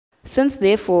Since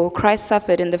therefore Christ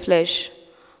suffered in the flesh,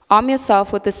 arm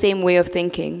yourself with the same way of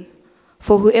thinking.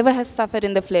 For whoever has suffered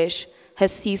in the flesh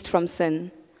has ceased from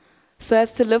sin, so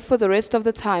as to live for the rest of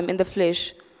the time in the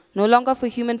flesh, no longer for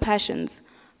human passions,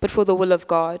 but for the will of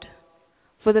God.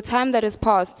 For the time that is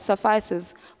past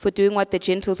suffices for doing what the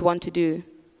Gentiles want to do,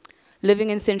 living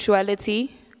in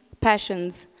sensuality,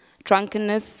 passions,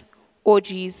 drunkenness,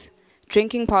 orgies,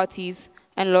 drinking parties,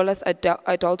 and lawless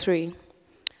adultery.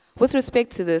 With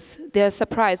respect to this, they are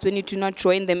surprised when you do not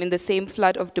join them in the same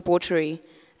flood of debauchery,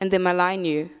 and they malign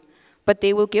you. But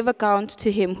they will give account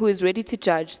to him who is ready to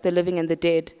judge the living and the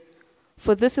dead.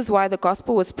 For this is why the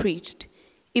gospel was preached,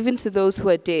 even to those who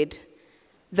are dead,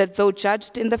 that though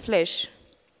judged in the flesh,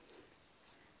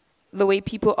 the way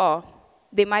people are,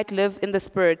 they might live in the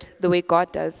spirit the way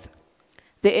God does.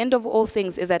 The end of all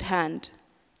things is at hand.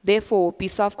 Therefore, be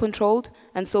self-controlled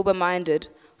and sober-minded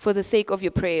for the sake of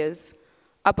your prayers.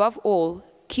 Above all,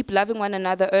 keep loving one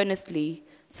another earnestly,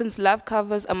 since love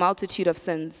covers a multitude of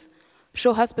sins.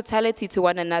 Show hospitality to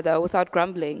one another without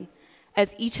grumbling.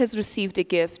 As each has received a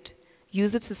gift,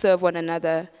 use it to serve one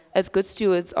another as good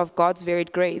stewards of God's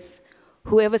varied grace.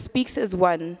 Whoever speaks as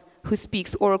one who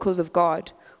speaks oracles of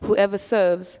God, whoever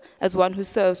serves as one who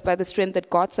serves by the strength that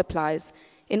God supplies,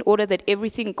 in order that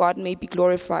everything God may be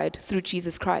glorified through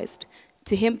Jesus Christ.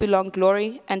 To him belong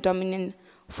glory and dominion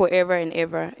forever and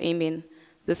ever. Amen.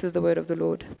 This is the word of the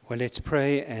Lord. Well, let's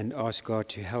pray and ask God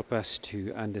to help us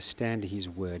to understand his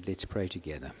word. Let's pray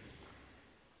together.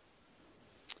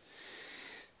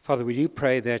 Father, we do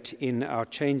pray that in our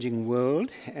changing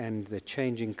world and the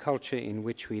changing culture in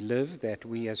which we live, that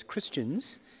we as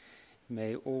Christians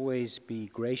may always be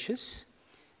gracious,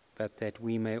 but that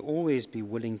we may always be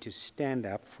willing to stand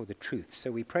up for the truth.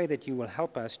 So we pray that you will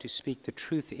help us to speak the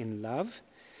truth in love,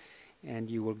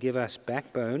 and you will give us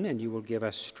backbone, and you will give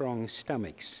us strong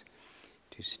stomachs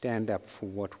to stand up for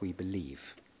what we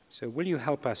believe. So will you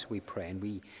help us, we pray. And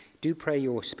we do pray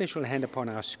your special hand upon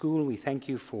our school. We thank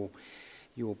you for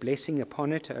your blessing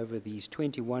upon it over these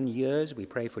 21 years. We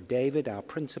pray for David, our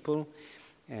principal,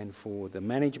 and for the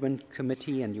management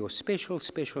committee, and your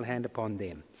special hand upon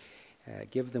them.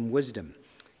 Give them wisdom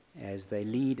as they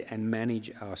lead and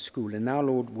manage our school. And now,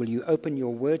 Lord, will you open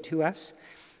your word to us?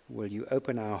 Will you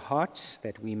open our hearts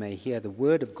that we may hear the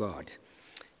word of God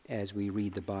as we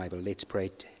read the Bible? Let's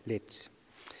pray.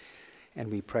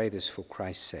 And we pray this for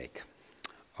Christ's sake.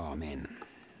 Amen.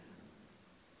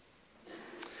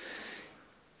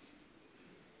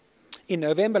 In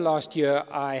November last year,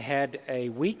 I had a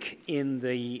week in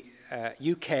the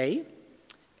UK,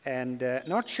 and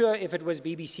not sure if it was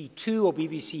BBC 2 or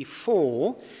BBC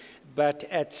 4, but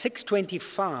at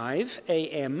 6:25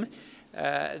 a.m.,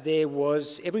 there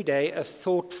was every day a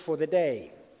thought for the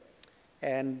day.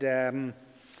 And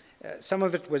some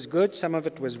of it was good, some of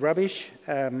it was rubbish,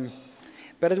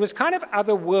 but it was kind of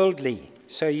otherworldly.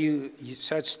 So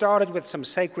it started with some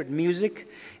sacred music,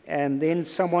 and then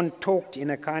someone talked in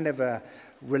a kind of a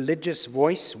religious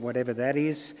voice, whatever that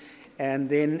is, and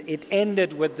then it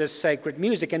ended with this sacred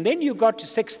music. And then you got to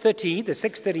 6:30, the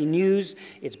 6:30 news.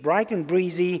 It's bright and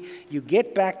breezy. You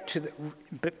get back to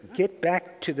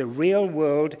the real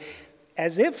world,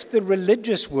 as if the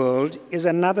religious world is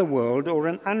another world or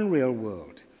an unreal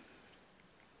world.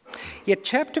 Yet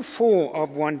chapter 4 of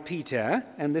 1 Peter,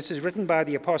 and this is written by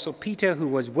the Apostle Peter, who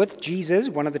was with Jesus,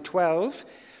 one of the 12,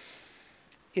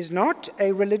 is not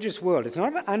a religious world. It's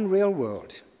not an unreal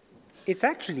world. It's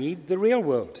actually the real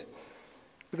world,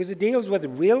 because it deals with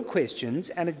real questions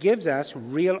and it gives us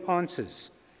real answers.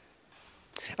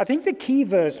 I think the key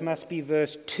verse must be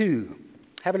verse 2.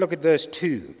 Have a look at verse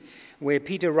 2, where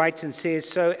Peter writes and says,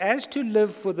 "So as to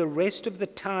live for the rest of the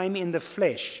time in the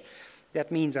flesh,"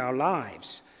 that means our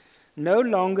lives, "no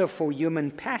longer for human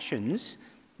passions,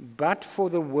 but for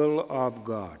the will of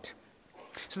God."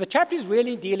 So the chapter is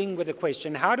really dealing with the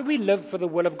question, how do we live for the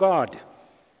will of God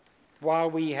while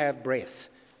we have breath,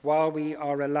 while we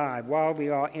are alive, while we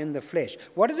are in the flesh?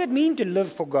 What does it mean to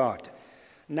live for God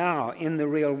now in the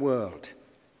real world?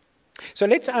 So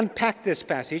let's unpack this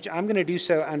passage. I'm going to do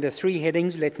so under 3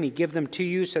 headings. Let me give them to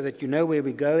you so that you know where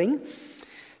we're going.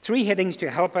 3 headings to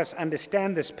help us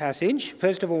understand this passage.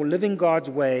 First of all, living God's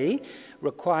way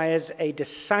requires a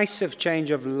decisive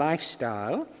change of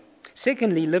lifestyle.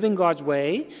 Secondly, living God's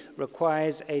way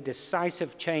requires a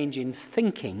decisive change in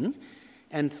thinking.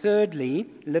 And thirdly,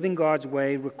 living God's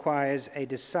way requires a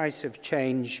decisive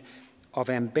change of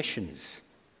ambitions.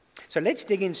 So let's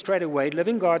dig in straight away.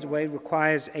 Living God's way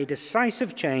requires a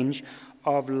decisive change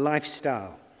of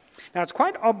lifestyle. Now, it's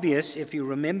quite obvious, if you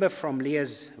remember from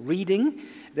Leah's reading,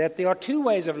 that there are 2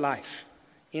 ways of life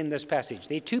in this passage.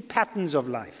 There are 2 patterns of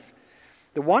life.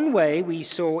 The one way we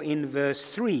saw in verse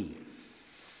 3,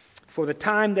 for the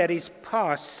time that is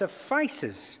past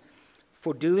suffices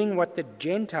for doing what the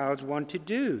Gentiles want to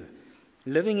do,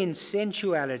 living in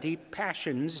sensuality,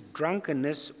 passions,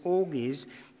 drunkenness, orgies,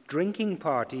 drinking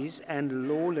parties, and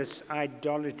lawless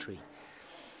idolatry.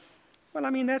 Well,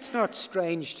 I mean, that's not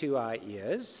strange to our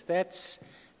ears. That's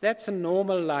a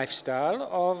normal lifestyle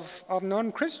of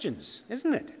non-Christians,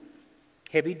 isn't it?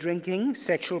 Heavy drinking,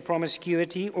 sexual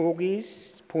promiscuity,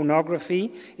 orgies,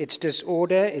 pornography, it's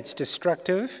disorder, it's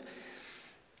destructive.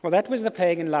 Well, that was the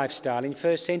pagan lifestyle in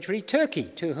first century Turkey,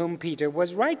 to whom Peter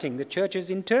was writing, the churches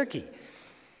in Turkey.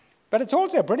 But it's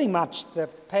also pretty much the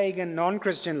pagan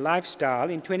non-Christian lifestyle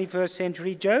in 21st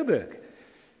century Joburg.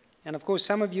 And of course,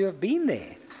 some of you have been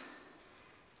there.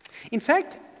 In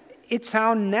fact, it's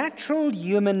our natural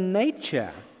human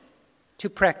nature to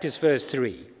practice verse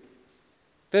 3.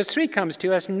 Verse 3 comes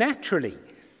to us naturally.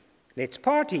 Let's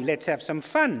party, let's have some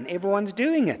fun. Everyone's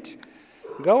doing it.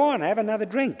 Go on, have another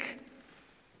drink.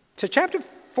 So chapter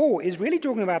 4 is really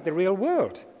talking about the real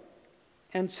world.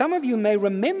 And some of you may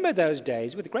remember those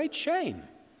days with great shame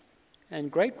and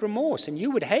great remorse. And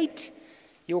you would hate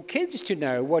your kids to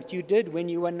know what you did when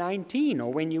you were 19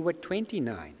 or when you were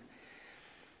 29.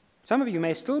 Some of you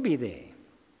may still be there.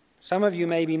 Some of you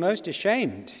may be most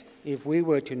ashamed if we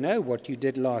were to know what you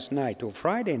did last night or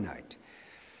Friday night.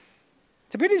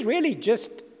 So it is really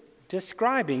just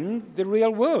describing the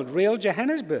real world, real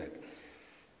Johannesburg.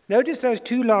 Notice those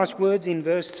two last words in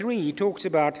verse 3. He talks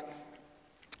about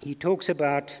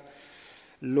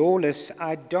lawless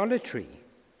idolatry.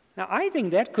 Now, I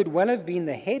think that could well have been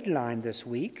the headline this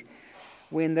week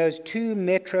when those two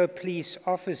Metro police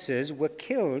officers were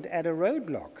killed at a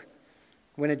roadblock,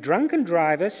 when a drunken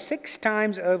driver 6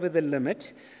 times over the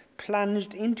limit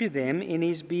plunged into them in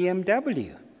his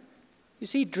BMW. You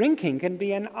see, drinking can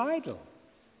be an idol.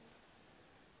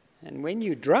 And when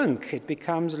you're drunk, it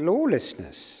becomes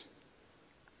lawlessness.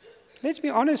 Let's be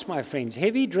honest, my friends,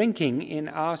 heavy drinking in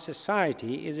our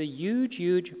society is a huge,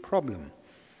 huge problem,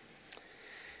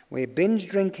 where binge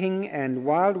drinking and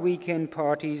wild weekend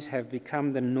parties have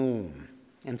become the norm.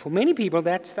 And for many people,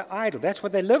 that's the idol. That's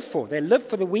what they live for. They live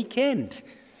for the weekend.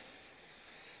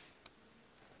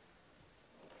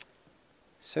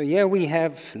 So here we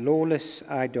have lawless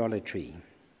idolatry,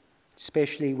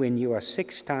 especially when you are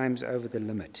 6 times over the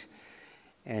limit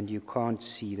and you can't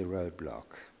see the roadblock.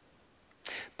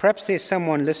 Perhaps there's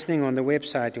someone listening on the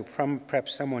website, or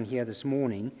perhaps someone here this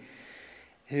morning,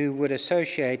 who would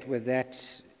associate with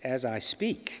that as I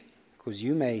speak, because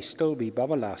you may still be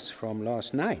babalas from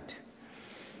last night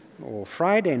or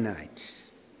Friday night.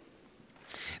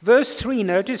 Verse 3,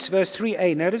 notice verse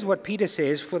 3a, notice what Peter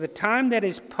says, for the time that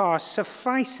is past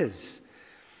suffices.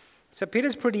 So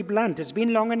Peter's pretty blunt. It's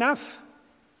been long enough.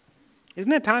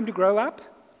 Isn't it time to grow up?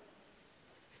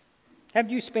 Have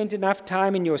you spent enough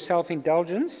time in your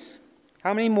self-indulgence?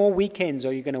 How many more weekends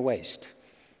are you going to waste?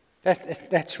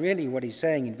 That's really what he's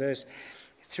saying in verse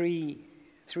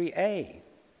 3a.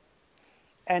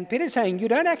 And Peter's saying you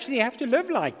don't actually have to live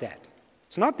like that.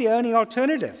 It's not the only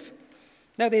alternative.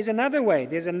 No, there's another way.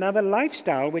 There's another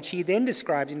lifestyle, which he then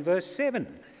describes in verse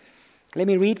 7. Let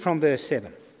me read from verse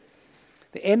 7.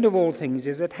 The end of all things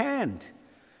is at hand.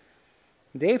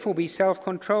 Therefore be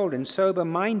self-controlled and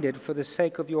sober-minded for the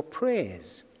sake of your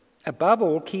prayers. Above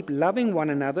all, keep loving one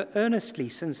another earnestly,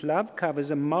 since love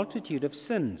covers a multitude of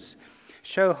sins.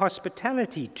 Show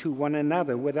hospitality to one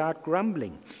another without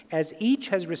grumbling. As each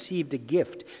has received a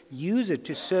gift, use it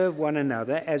to serve one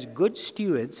another as good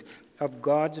stewards of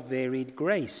God's varied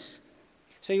grace.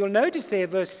 So you'll notice there,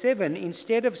 verse 7,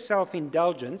 instead of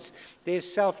self-indulgence, there's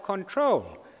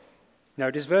self-control.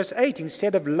 Notice verse 8,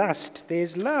 instead of lust,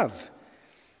 there's love.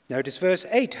 Notice verse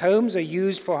 8, homes are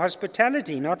used for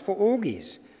hospitality, not for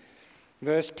orgies.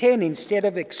 Verse 10, instead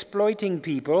of exploiting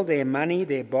people, their money,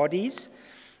 their bodies,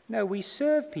 no, we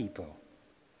serve people.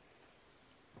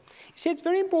 You see, it's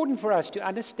very important for us to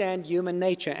understand human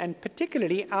nature, and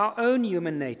particularly our own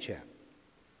human nature.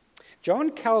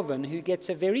 John Calvin, who gets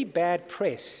a very bad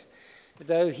press,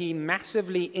 though he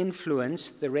massively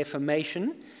influenced the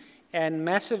Reformation and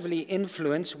massively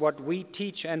influence what we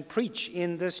teach and preach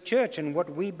in this church and what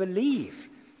we believe.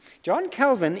 John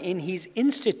Calvin, in his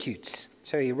Institutes,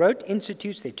 so he wrote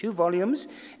Institutes, they're 2 volumes,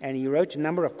 and he wrote a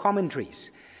number of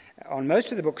commentaries on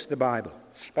most of the books of the Bible.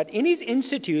 But in his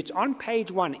Institutes, on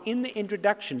page 1, in the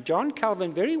introduction, John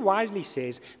Calvin very wisely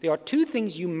says there are 2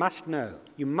 things you must know.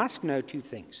 You must know 2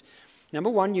 things. Number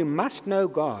 1, you must know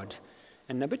God.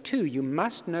 And number 2, you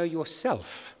must know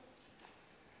yourself.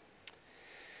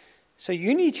 So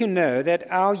you need to know that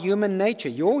our human nature,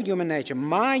 your human nature,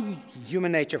 my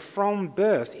human nature from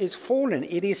birth is fallen.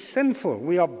 It is sinful.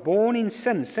 We are born in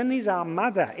sin. Sin is our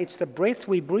mother. It's the breath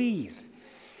we breathe.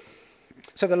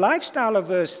 So the lifestyle of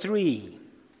verse 3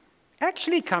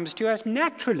 actually comes to us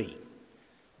naturally.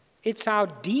 It's our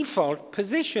default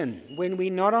position when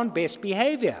we're not on best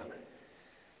behavior.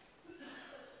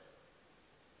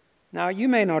 Now, you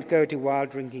may not go to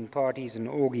wild drinking parties and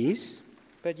orgies,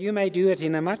 but you may do it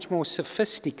in a much more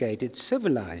sophisticated,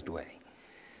 civilized way.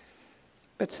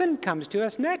 But sin comes to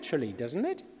us naturally, doesn't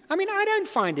it? I mean, I don't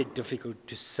find it difficult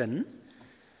to sin.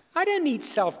 I don't need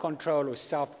self-control or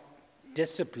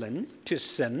self-discipline to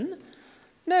sin.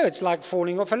 No, it's like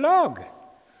falling off a log.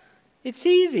 It's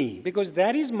easy, because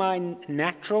that is my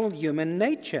natural human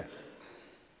nature.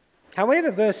 However,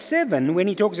 verse 7, when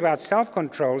he talks about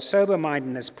self-control,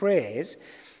 sober-mindedness, prayers,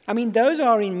 I mean, those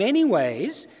are in many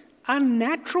ways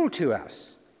unnatural to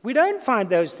us. We don't find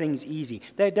those things easy.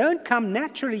 They don't come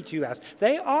naturally to us.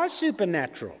 They are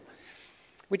supernatural,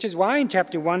 which is why in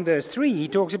chapter 1, verse 3, he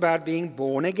talks about being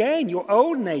born again. Your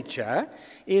old nature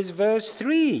is verse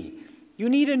 3. You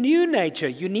need a new nature.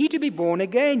 You need to be born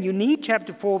again. You need,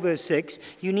 chapter 4, verse 6,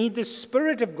 you need the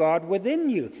Spirit of God within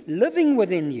you, living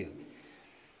within you.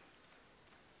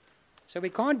 So we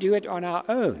can't do it on our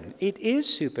own. It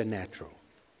is supernatural.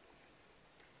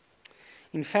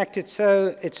 In fact, it's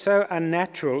so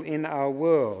unnatural in our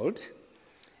world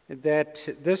that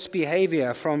this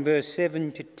behavior from verse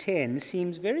 7 to 10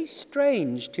 seems very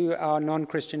strange to our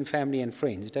non-Christian family and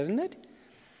friends, doesn't it?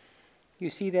 You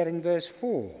see that in verse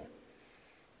 4.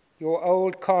 Your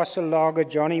old Castle Lager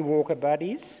Johnny Walker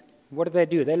buddies, what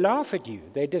do? They laugh at you.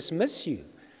 They dismiss you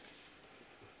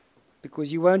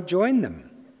because you won't join them.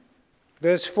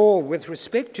 Verse 4, with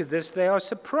respect to this, they are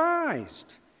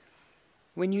surprised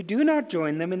when you do not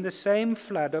join them in the same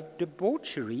flood of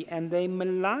debauchery, and they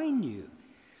malign you.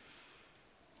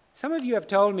 Some of you have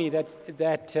told me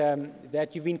that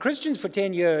you've been Christians for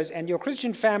 10 years, and your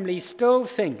Christian family still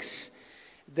thinks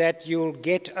that you'll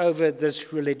get over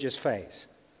this religious phase.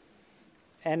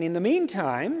 And in the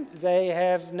meantime, they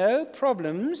have no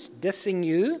problems dissing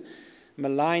you,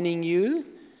 maligning you,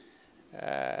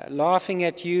 laughing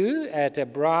at you at a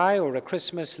braai or a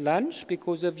Christmas lunch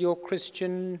because of your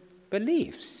Christian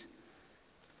beliefs.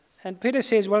 And Peter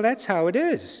says, well, that's how it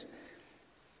is.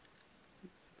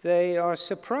 They are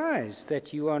surprised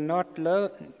that you are no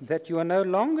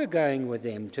longer going with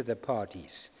them to the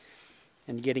parties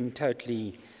and getting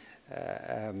totally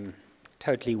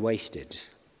wasted.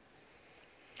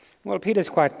 Well, Peter's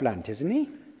quite blunt, isn't he?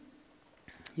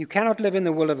 You cannot live in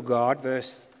the will of God,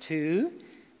 verse 2,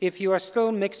 if you are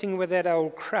still mixing with that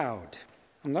old crowd.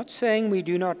 I'm not saying we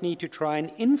do not need to try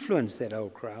and influence that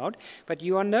old crowd, but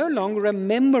you are no longer a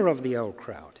member of the old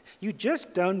crowd. You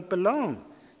just don't belong.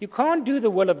 You can't do the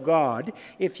will of God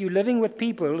if you're living with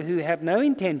people who have no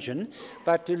intention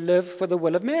but to live for the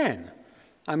will of man.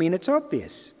 I mean, it's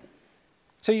obvious.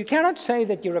 So you cannot say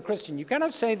that you're a Christian. You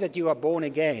cannot say that you are born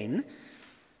again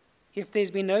if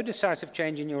there's been no decisive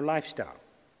change in your lifestyle.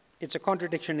 It's a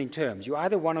contradiction in terms. You're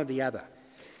either one or the other.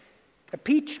 A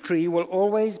peach tree will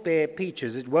always bear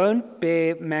peaches. It won't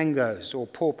bear mangoes or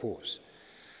pawpaws.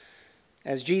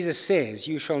 As Jesus says,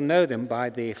 you shall know them by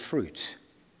their fruit.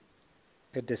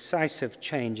 A decisive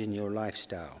change in your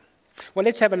lifestyle. Well,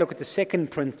 let's have a look at the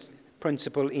second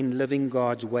principle in living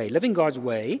God's way. Living God's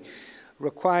way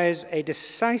requires a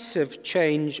decisive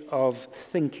change of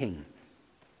thinking.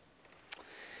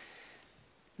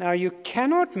 Now, you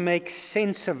cannot make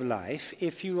sense of life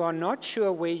if you are not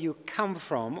sure where you come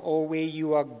from or where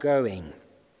you are going.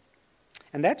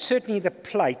 And that's certainly the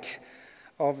plight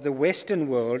of the Western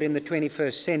world in the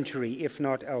 21st century, if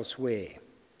not elsewhere.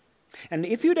 And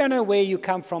if you don't know where you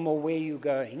come from or where you're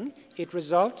going, it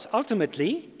results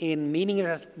ultimately in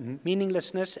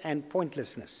meaninglessness and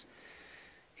pointlessness.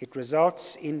 It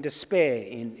results in despair,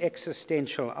 in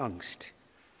existential angst.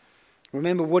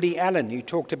 Remember Woody Allen, who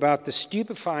talked about the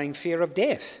stupefying fear of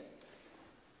death,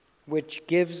 which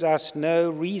gives us no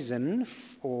reason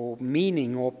or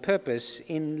meaning or purpose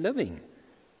in living.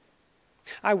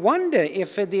 I wonder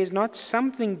if there's not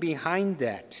something behind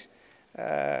that.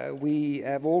 We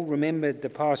have all remembered the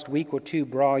past week or two,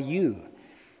 Bra Yu.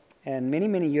 And many,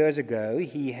 many years ago,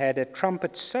 he had a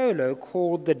trumpet solo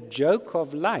called The Joke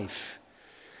of Life.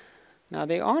 Now,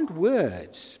 there aren't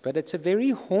words, but it's a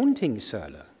very haunting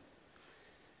solo.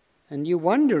 And you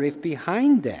wonder if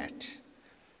behind that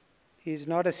is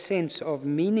not a sense of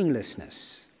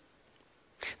meaninglessness.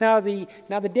 Now, the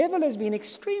devil has been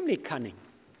extremely cunning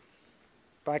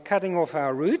by cutting off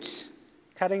our roots,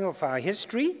 cutting off our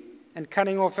history, and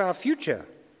cutting off our future.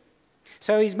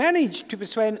 So he's managed to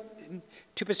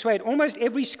persuade almost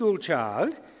every school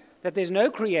child that there's no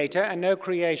creator and no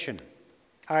creation.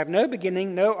 I have no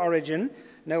beginning, no origin,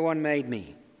 no one made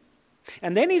me.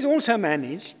 And then he's also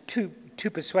managed to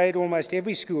persuade almost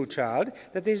every school child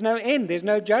that there's no end, there's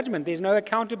no judgment, there's no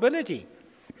accountability,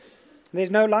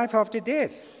 there's no life after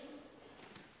death.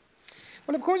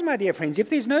 Well, of course, my dear friends, if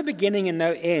there's no beginning and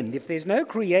no end, if there's no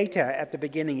creator at the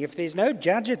beginning, if there's no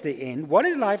judge at the end, what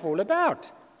is life all about?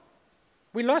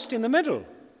 We're lost in the middle.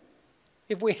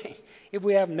 If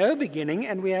we have no beginning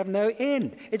and we have no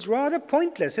end, it's rather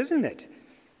pointless, isn't it?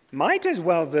 Might as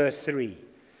well, verse 3,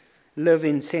 live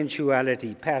in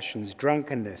sensuality, passions,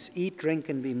 drunkenness, eat, drink,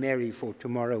 and be merry, for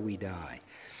tomorrow we die.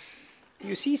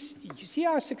 You see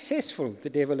how successful the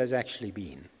devil has actually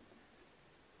been.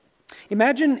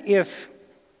 Imagine if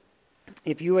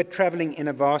you were traveling in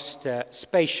a vast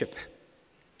spaceship.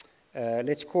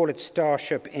 Let's call it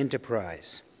Starship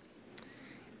Enterprise.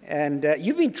 And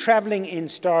you've been traveling in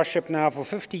Starship now for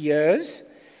 50 years,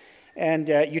 and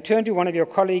you turn to one of your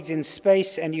colleagues in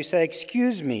space and you say,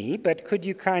 "Excuse me, but could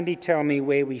you kindly tell me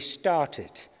where we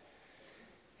started?"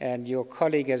 And your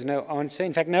colleague has no answer.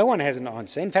 In fact, no one has an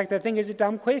answer. In fact, I think it's a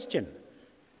dumb question.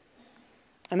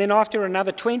 And then after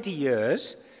another 20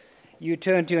 years, you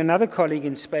turn to another colleague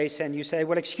in space and you say,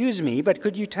 "Well, excuse me, but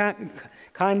could you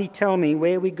kindly tell me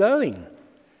where we're going?"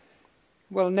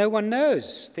 Well, no one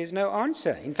knows. There's no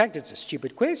answer. In fact, it's a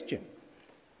stupid question.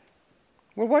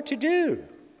 Well, what to do?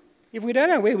 If we don't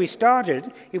know where we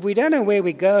started, if we don't know where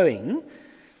we're going,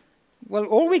 well,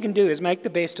 all we can do is make the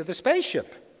best of the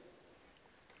spaceship.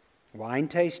 Wine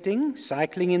tasting,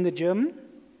 cycling in the gym,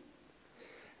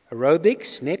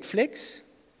 aerobics, Netflix.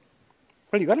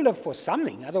 Well, you've got to live for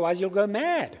something, otherwise you'll go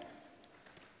mad.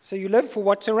 So you live for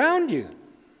what's around you.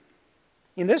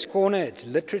 In this corner, it's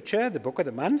literature, the book of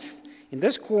the month. In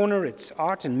this corner, it's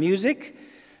art and music.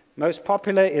 Most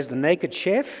popular is The Naked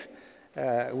Chef,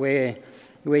 where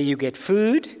you get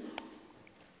food.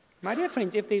 My dear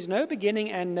friends, if there's no beginning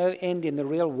and no end in the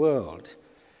real world,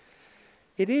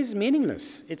 it is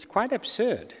meaningless. It's quite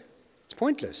absurd. It's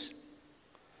pointless.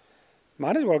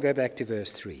 Might as well go back to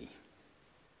verse 3.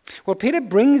 Well, Peter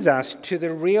brings us to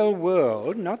the real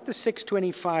world, not the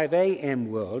 6:25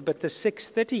 a.m. world, but the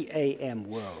 6:30 a.m.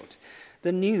 world.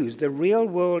 The news, the real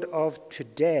world of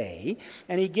today,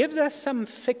 and he gives us some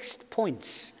fixed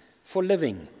points for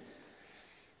living.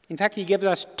 In fact, he gives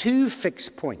us two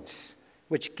fixed points,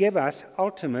 which give us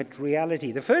ultimate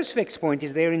reality. The first fixed point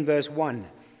is there in verse 1.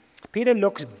 Peter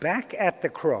looks back at the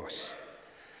cross.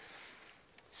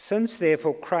 "Since,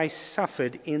 therefore, Christ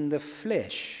suffered in the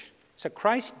flesh." So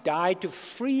Christ died to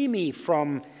free me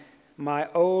from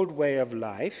my old way of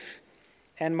life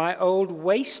and my old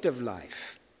waste of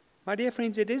life. My dear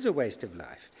friends, it is a waste of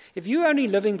life. If you're only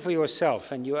living for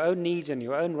yourself and your own needs and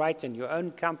your own rights and your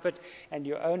own comfort and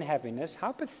your own happiness,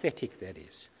 how pathetic that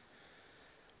is.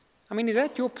 I mean, is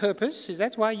that your purpose? Is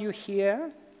that why you're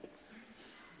here?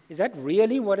 Is that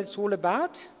really what it's all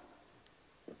about?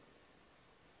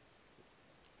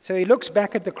 So he looks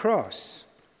back at the cross,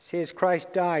 says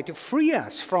Christ died to free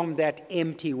us from that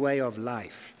empty way of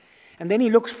life. And then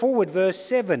he looks forward, verse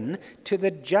 7, to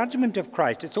the judgment of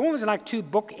Christ. It's almost like two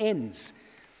bookends.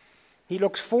 He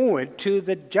looks forward to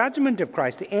the judgment of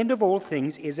Christ. The end of all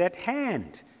things is at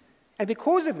hand. And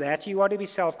because of that, you are to be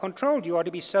self-controlled. You are to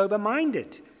be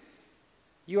sober-minded.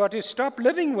 You are to stop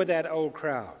living with that old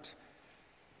crowd.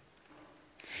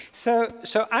 So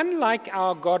unlike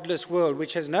our godless world,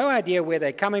 which has no idea where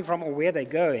they're coming from or where they're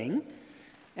going,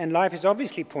 and life is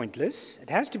obviously pointless, it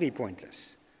has to be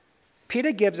pointless,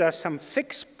 Peter gives us some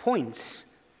fixed points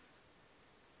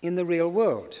in the real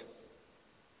world.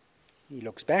 He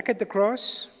looks back at the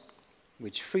cross,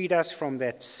 which freed us from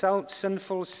that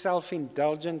sinful,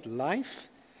 self-indulgent life,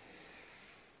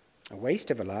 a waste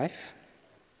of a life,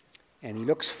 and he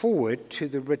looks forward to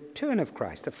the return of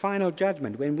Christ, the final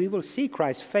judgment, when we will see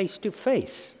Christ face to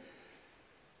face.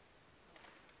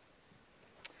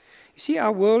 You see,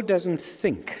 our world doesn't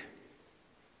think.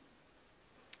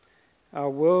 Our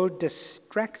world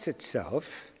distracts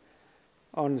itself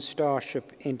on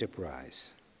Starship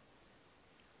Enterprise.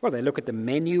 Well, they look at the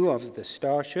menu of the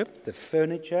Starship, the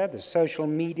furniture, the social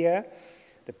media,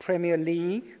 the Premier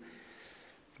League.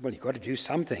 Well, you've got to do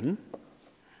something.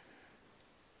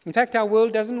 In fact, our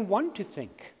world doesn't want to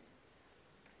think.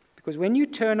 Because when you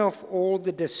turn off all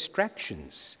the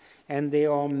distractions, and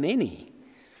there are many,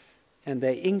 and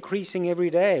they're increasing every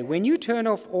day, when you turn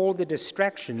off all the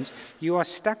distractions, you are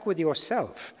stuck with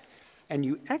yourself. And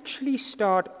you actually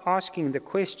start asking the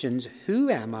questions, who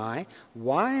am I?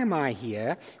 Why am I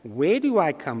here? Where do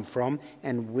I come from?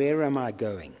 And where am I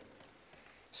going?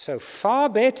 So far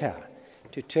better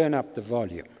to turn up the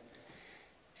volume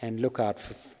and look out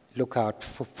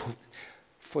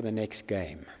for the next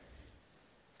game,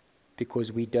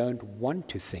 because we don't want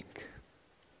to think.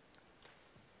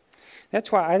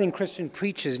 That's why I think Christian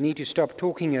preachers need to stop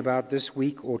talking about this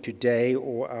week or today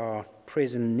or our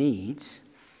present needs.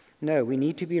 No, we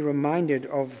need to be reminded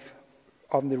of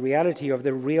the reality of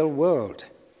the real world.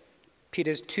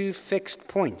 Peter's 2 fixed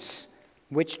points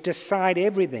which decide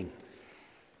everything: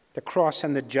 the cross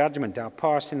and the judgment, our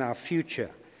past and our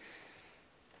future.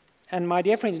 And my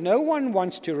dear friends, no one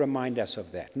wants to remind us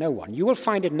of that. No one. You will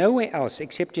find it nowhere else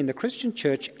except in the Christian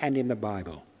church and in the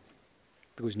Bible,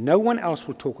 because no one else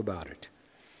will talk about it.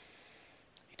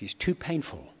 It is too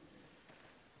painful.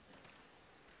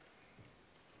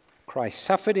 Christ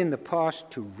suffered in the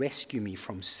past to rescue me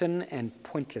from sin and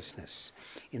pointlessness.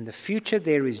 In the future,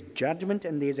 there is judgment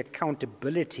and there's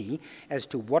accountability as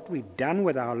to what we've done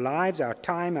with our lives, our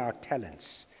time, our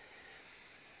talents.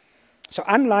 So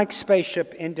unlike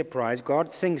Spaceship Enterprise, God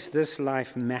thinks this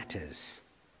life matters.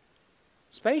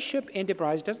 Spaceship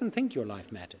Enterprise doesn't think your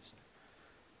life matters.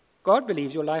 God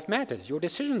believes your life matters. Your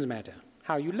decisions matter.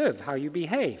 How you live, how you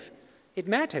behave. It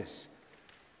matters.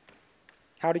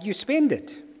 How did you spend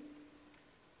it?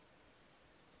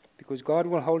 Because God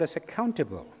will hold us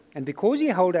accountable. And because He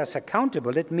holds us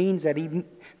accountable, it means that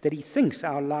He thinks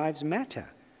our lives matter.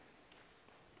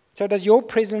 So does your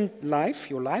present life,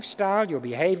 your lifestyle, your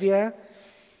behavior,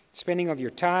 spending of your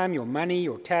time, your money,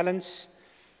 your talents,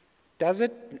 does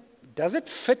it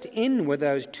fit in with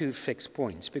those 2 fixed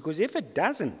points? Because if it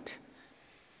doesn't,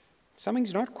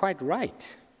 something's not quite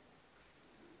right.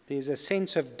 There's a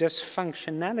sense of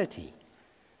dysfunctionality.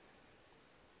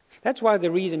 That's why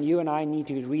the reason you and I need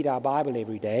to read our Bible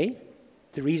every day,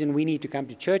 the reason we need to come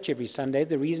to church every Sunday,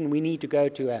 the reason we need to go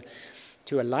to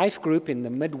a life group in the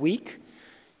midweek,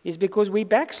 is because we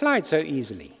backslide so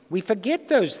easily. We forget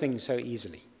those things so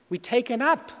easily. We're taken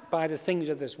up by the things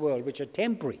of this world, which are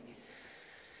temporary.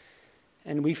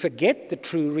 And we forget the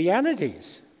true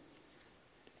realities.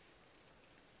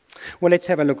 Well, let's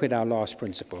have a look at our last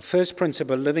principle. First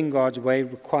principle, living God's way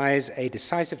requires a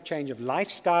decisive change of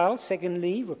lifestyle.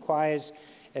 Secondly, requires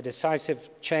a decisive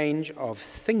change of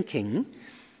thinking.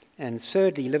 And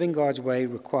thirdly, living God's way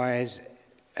requires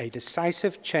a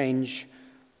decisive change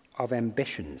of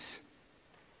ambitions.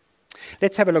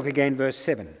 Let's have a look again, verse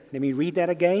 7. Let me read that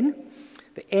again.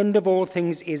 The end of all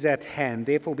things is at hand.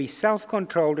 Therefore, be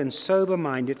self-controlled and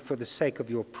sober-minded for the sake of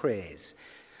your prayers.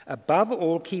 Above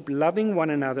all, keep loving one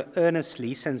another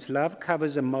earnestly, since love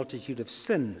covers a multitude of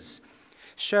sins.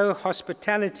 Show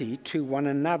hospitality to one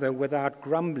another without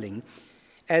grumbling.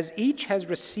 As each has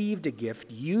received a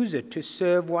gift, use it to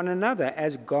serve one another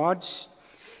as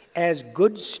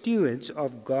good stewards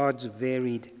of God's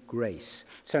varied grace.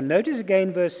 So notice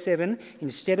again verse 7,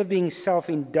 instead of being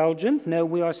self-indulgent, no,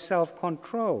 we are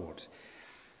self-controlled.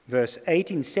 Verse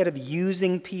 8, instead of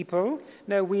using people,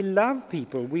 no, we love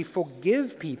people, we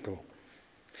forgive people.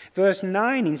 Verse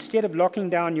 9, instead of locking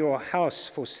down your house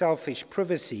for selfish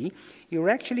privacy, you're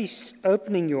actually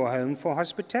opening your home for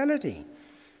hospitality,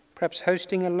 perhaps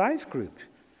hosting a life group.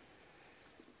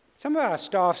 Some of our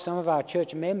staff, some of our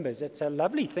church members, it's a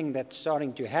lovely thing that's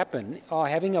starting to happen, are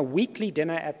having a weekly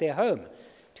dinner at their home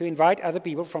to invite other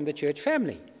people from the church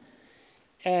family.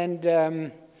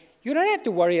 And you don't have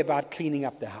to worry about cleaning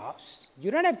up the house.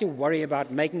 You don't have to worry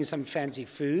about making some fancy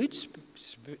foods.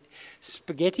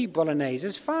 Spaghetti bolognese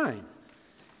is fine.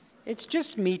 It's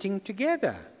just meeting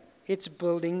together. It's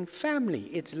building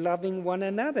family. It's loving one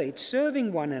another. It's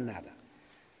serving one another.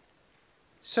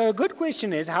 So a good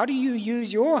question is, how do you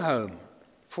use your home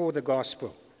for the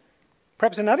gospel?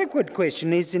 Perhaps another good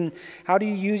question is, how do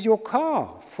you use your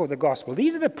car for the gospel?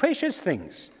 These are the precious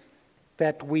things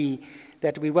that we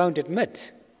won't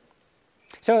admit.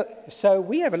 So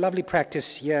we have a lovely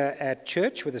practice here at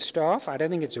church with the staff. I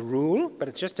don't think it's a rule, but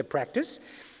it's just a practice,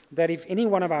 that if any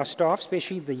one of our staff,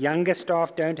 especially the younger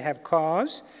staff, don't have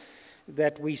cars,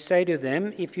 that we say to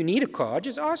them, if you need a car,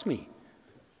 just ask me.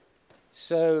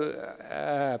 So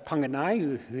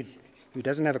Panganai, who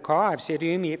doesn't have a car, I've said to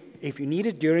him, if you need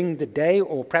it during the day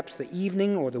or perhaps the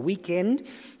evening or the weekend,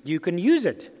 you can use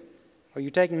it. Are you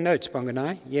taking notes,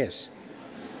 Panganai? Yes.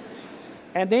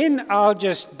 And then I'll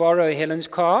just borrow Helen's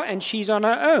car and she's on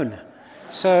her own.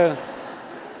 So,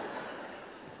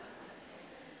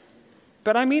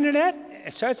 but I mean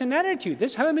so it's an attitude.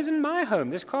 This home isn't my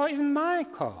home. This car isn't my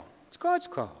car. It's God's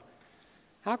car.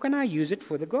 How can I use it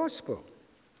for the gospel?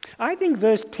 I think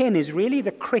verse 10 is really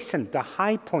the crescent, the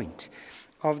high point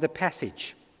of the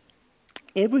passage.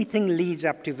 Everything leads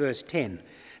up to verse 10.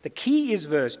 The key is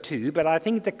verse 2, but I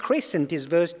think the crescent is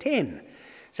verse 10.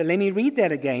 So let me read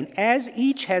that again. As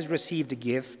each has received a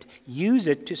gift, use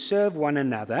it to serve one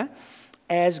another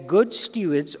as good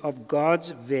stewards of God's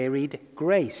varied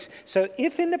grace. So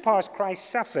if in the past Christ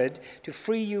suffered to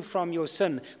free you from your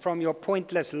sin, from your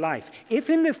pointless life, if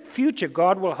in the future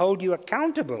God will hold you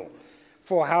accountable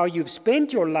for how you've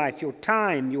spent your life, your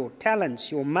time, your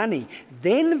talents, your money,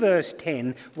 then verse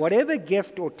 10, whatever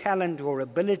gift or talent or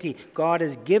ability God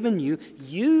has given you,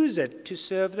 use it to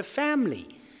serve the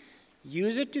family.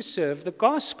 Use it to serve the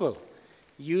gospel.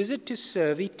 Use it to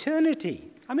serve eternity.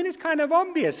 I mean, it's kind of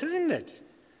obvious, isn't it?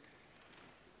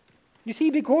 You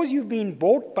see, because you've been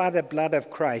bought by the blood of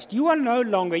Christ, you are no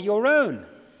longer your own.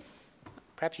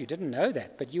 Perhaps you didn't know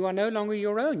that, but you are no longer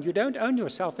your own. You don't own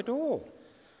yourself at all.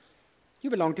 You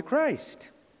belong to Christ.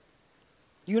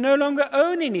 You no longer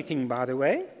own anything, by the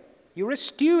way. You're a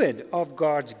steward of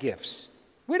God's gifts.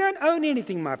 We don't own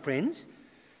anything, my friends.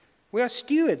 We are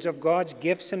stewards of God's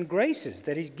gifts and graces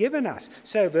that He's given us.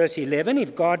 So, verse 11,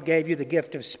 if God gave you the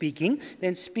gift of speaking,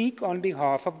 then speak on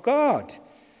behalf of God.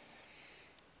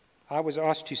 I was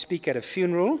asked to speak at a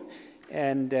funeral,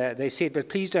 and they said, but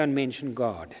please don't mention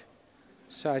God.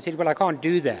 So I said, well, I can't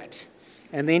do that.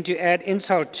 And then to add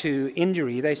insult to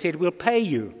injury, they said, we'll pay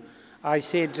you. I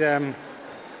said,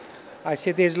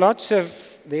 there's lots of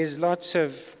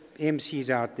MCs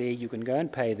out there. You can go and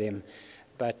pay them.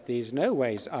 But there's no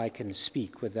ways I can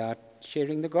speak without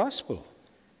sharing the gospel.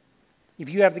 If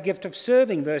you have the gift of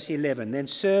serving, verse 11, then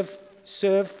serve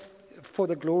for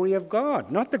the glory of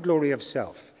God, not the glory of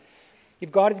self.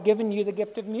 If God has given you the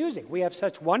gift of music, we have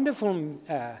such wonderful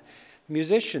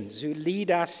musicians who lead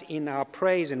us in our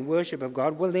praise and worship of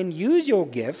God. Well, then use your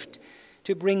gift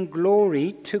to bring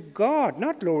glory to God,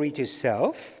 not glory to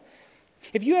self.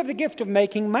 If you have the gift of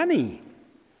making money,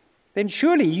 then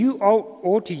surely you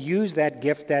ought to use that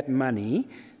gift, that money,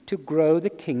 to grow the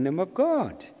kingdom of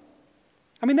God.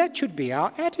 I mean, that should be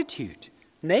our attitude.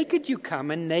 Naked you come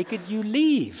and naked you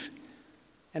leave.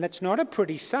 And it's not a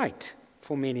pretty sight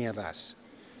for many of us.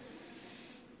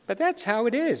 But that's how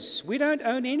it is. We don't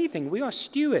own anything. We are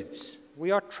stewards. We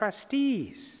are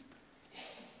trustees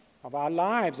of our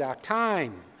lives, our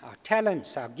time, our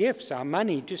talents, our gifts, our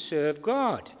money to serve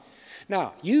God.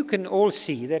 Now, you can all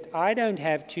see that I don't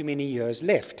have too many years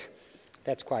left.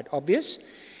 That's quite obvious.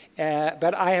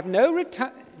 But I have no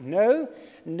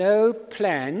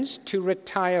plans to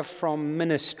retire from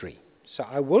ministry. So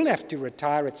I will have to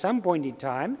retire at some point in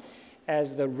time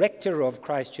as the rector of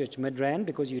Christchurch Midrand,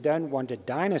 because you don't want a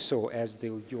dinosaur as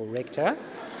your rector.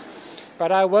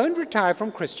 But I won't retire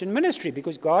from Christian ministry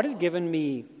because God has given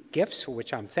me gifts for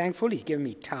which I'm thankful. He's given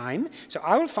me time. So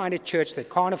I will find a church that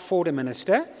can't afford a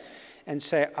minister and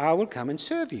say, I will come and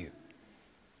serve you.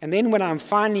 And then when I'm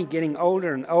finally getting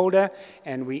older and older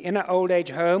and we're in an old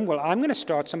age home, well, I'm going to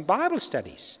start some Bible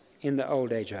studies in the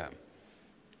old age home.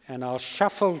 And I'll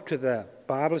shuffle to the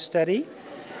Bible study,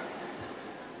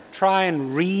 try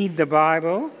and read the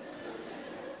Bible.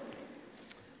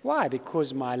 Why?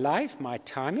 Because my life, my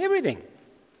time, everything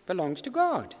belongs to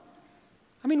God.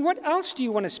 I mean, what else do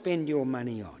you want to spend your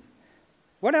money on?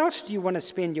 What else do you want to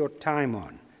spend your time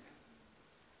on?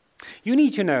 You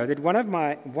need to know that one of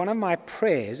my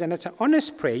prayers, and it's an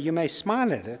honest prayer, you may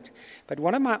smile at it, but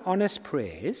one of my honest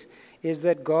prayers is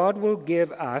that God will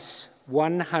give us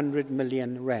 100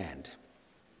 million rand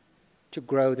to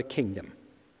grow the kingdom.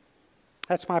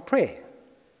 That's my prayer.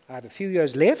 I have a few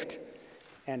years left,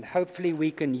 and hopefully we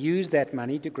can use that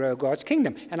money to grow God's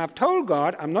kingdom. And I've told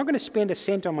God I'm not going to spend a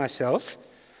cent on myself,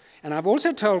 and I've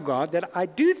also told God that I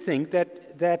do think that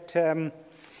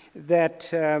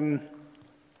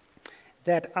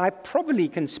I probably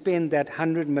can spend that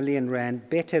 100 million rand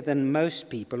better than most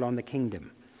people on the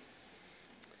kingdom.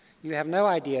 You have no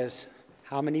ideas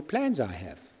how many plans I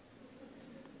have.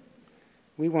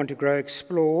 We want to grow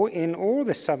Explore in all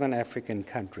the southern African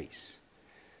countries.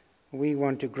 We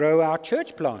want to grow our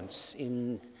church plants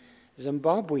in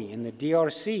Zimbabwe, in the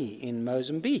DRC, in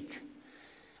Mozambique.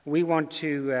 We want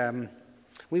to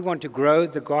grow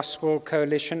the Gospel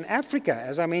Coalition Africa.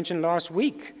 As I mentioned last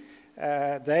week,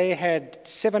 they had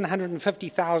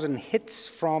 750,000 hits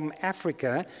from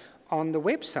Africa on the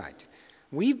website.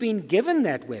 We've been given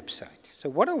that website. So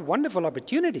what a wonderful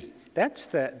opportunity. That's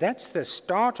the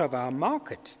start of our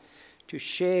market, to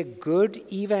share good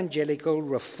evangelical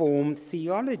reform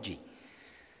theology.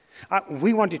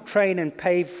 We want to train and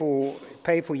pay for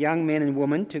young men and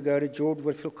women to go to George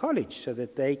Whitfield College so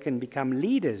that they can become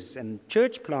leaders and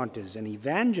church planters and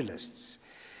evangelists.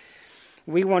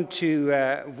 We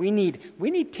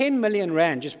need 10 million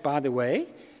rand, just by the way,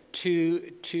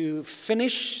 to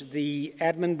finish the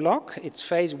admin block. It's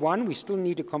phase 1. We still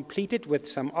need to complete it with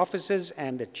some offices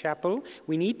and a chapel.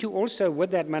 We need to also,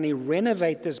 with that money,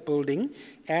 renovate this building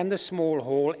and the small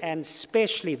hall, and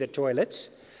especially the toilets.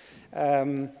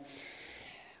 I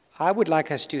would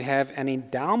like us to have an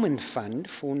endowment fund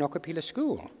for Nokopila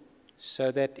School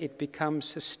so that it becomes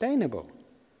sustainable.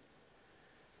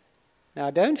 Now,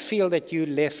 don't feel that you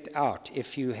left out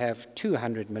if you have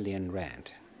 200 million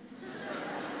rand.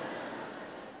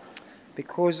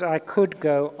 Because I could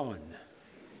go on.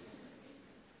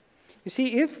 You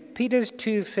see, if Peter's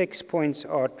 2 fixed points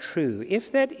are true,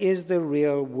 if that is the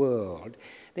real world,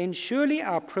 then surely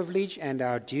our privilege and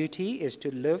our duty is to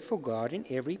live for God in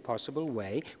every possible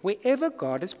way, wherever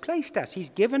God has placed us. He's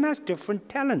given us different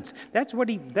talents. That's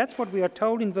what we are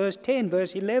told in verse 10,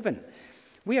 verse 11.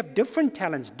 We have different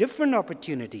talents, different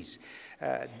opportunities,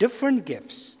 different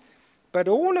gifts. But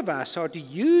all of us are to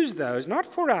use those, not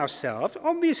for ourselves,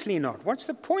 obviously not. What's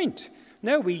the point?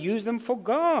 No, we use them for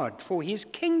God, for His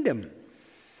kingdom.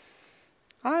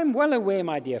 I'm well aware,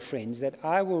 my dear friends, that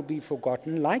I will be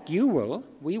forgotten, like you will.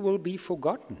 We will be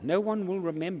forgotten. No one will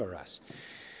remember us.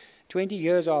 20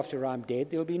 years after I'm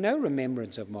dead, there'll be no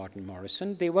remembrance of Martin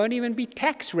Morrison. There won't even be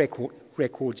tax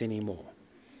records anymore.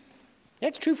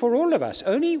 That's true for all of us.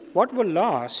 Only what will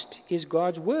last is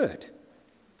God's word.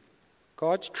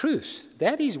 God's truth,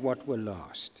 that is what will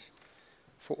last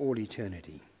for all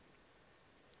eternity.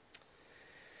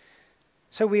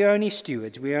 So we are only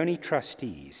stewards, we are only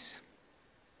trustees.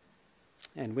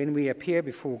 And when we appear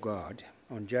before God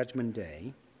on Judgment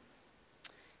Day,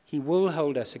 He will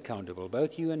hold us accountable,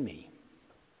 both you and me,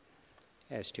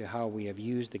 as to how we have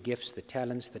used the gifts, the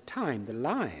talents, the time, the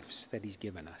lives that He's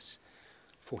given us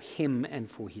for Him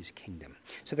and for His kingdom.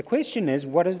 So the question is,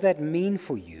 what does that mean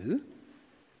for you?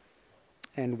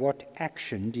 And what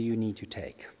action do you need to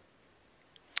take?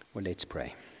 Well, let's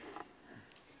pray.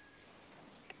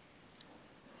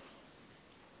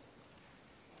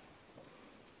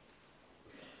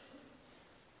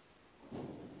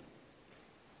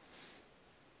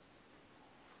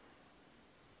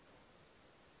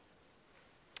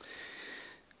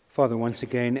 Father, once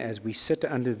again, as we sit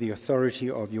under the authority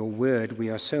of your word, we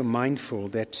are so mindful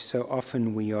that so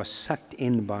often we are sucked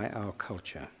in by our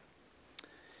culture.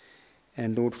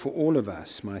 And Lord, for all of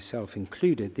us, myself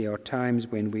included, there are times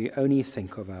when we only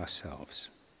think of ourselves.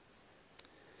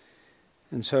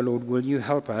 And so, Lord, will you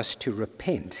help us to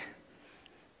repent?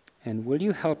 And will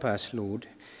you help us, Lord,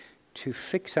 to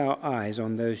fix our eyes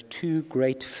on those 2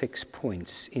 great fixed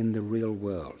points in the real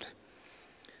world?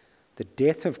 The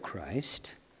death of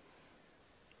Christ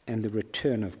and the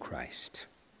return of Christ,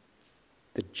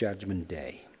 the judgment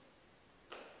day.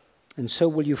 And so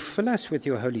will you fill us with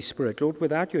your Holy Spirit. Lord,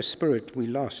 without your Spirit, we're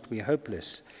lost, we're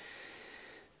hopeless.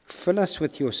 Fill us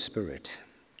with your Spirit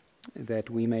that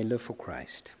we may live for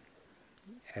Christ.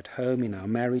 At home, in our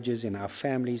marriages, in our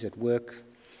families, at work,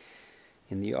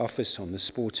 in the office, on the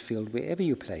sports field, wherever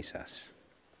you place us.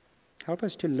 Help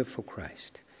us to live for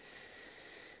Christ.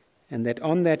 And that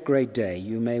on that great day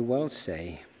you may well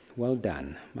say, "Well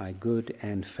done, my good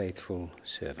and faithful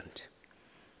servant.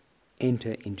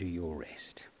 Enter into your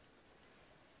rest."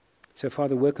 So,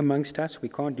 Father, work amongst us. We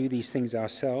can't do these things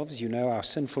ourselves. You know our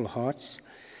sinful hearts.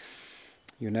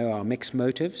 You know our mixed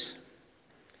motives.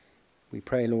 We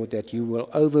pray, Lord, that you will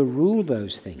overrule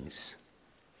those things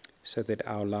so that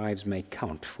our lives may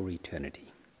count for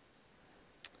eternity.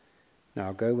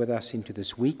 Now go with us into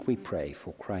this week, we pray,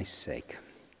 for Christ's sake.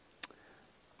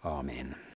 Amen.